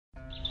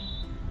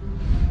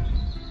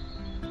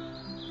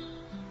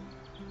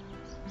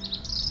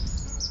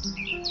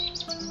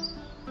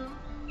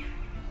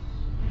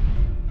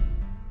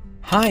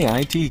High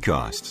IT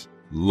costs,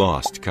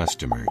 lost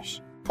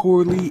customers,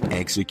 poorly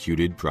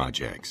executed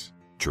projects,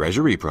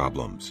 treasury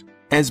problems.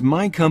 As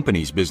my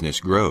company's business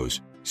grows,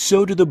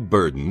 so do the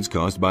burdens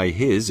caused by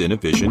his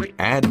inefficient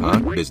ad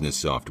hoc business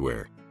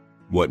software.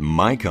 What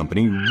my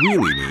company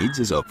really needs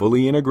is a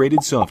fully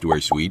integrated software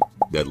suite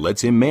that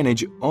lets him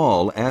manage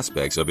all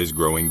aspects of his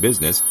growing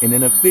business in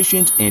an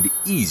efficient and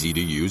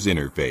easy-to-use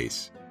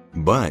interface.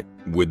 But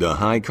with the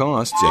high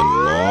costs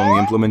and long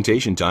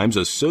implementation times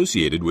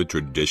associated with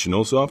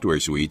traditional software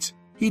suites,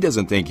 he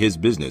doesn't think his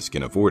business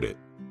can afford it.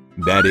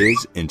 That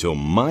is, until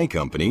my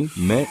company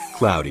met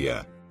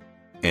Cloudia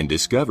and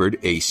discovered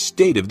a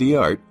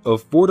state-of-the-art,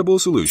 affordable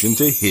solution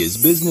to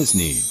his business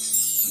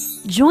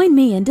needs. Join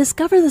me and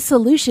discover the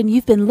solution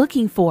you've been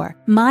looking for.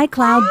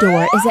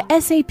 MyCloudDoor is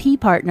a SAP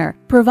partner,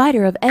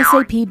 provider of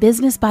SAP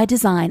Business by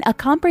Design, a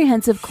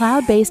comprehensive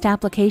cloud-based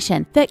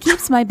application that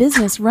keeps my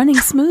business running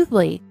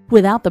smoothly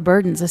without the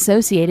burdens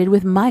associated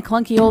with my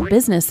clunky old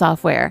business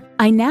software.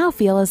 I now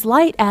feel as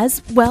light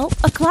as, well,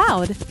 a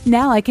cloud.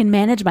 Now I can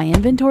manage my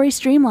inventory,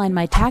 streamline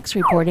my tax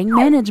reporting,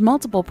 manage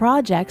multiple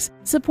projects,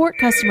 support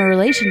customer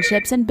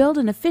relationships, and build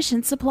an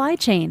efficient supply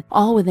chain,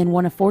 all within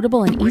one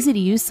affordable and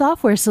easy-to-use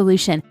software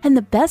solution. And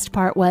the best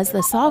part was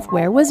the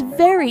software was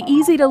very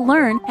easy to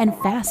learn and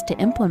fast to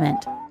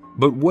implement.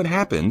 But what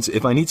happens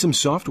if I need some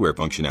software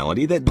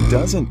functionality that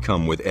doesn't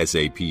come with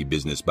SAP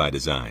Business by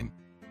Design?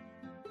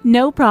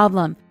 No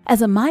problem.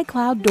 As a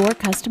MyCloudDoor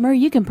customer,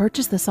 you can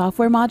purchase the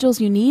software modules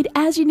you need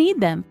as you need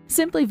them.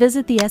 Simply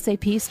visit the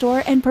SAP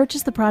store and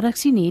purchase the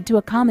products you need to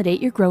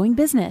accommodate your growing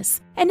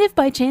business. And if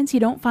by chance you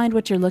don't find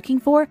what you're looking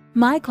for,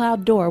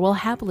 MyCloudDoor will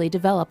happily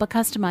develop a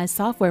customized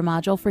software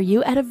module for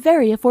you at a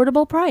very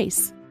affordable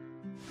price.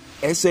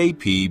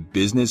 SAP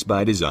Business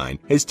by Design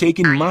has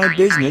taken my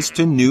business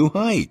to new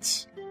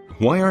heights.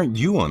 Why aren't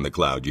you on the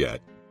cloud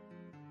yet?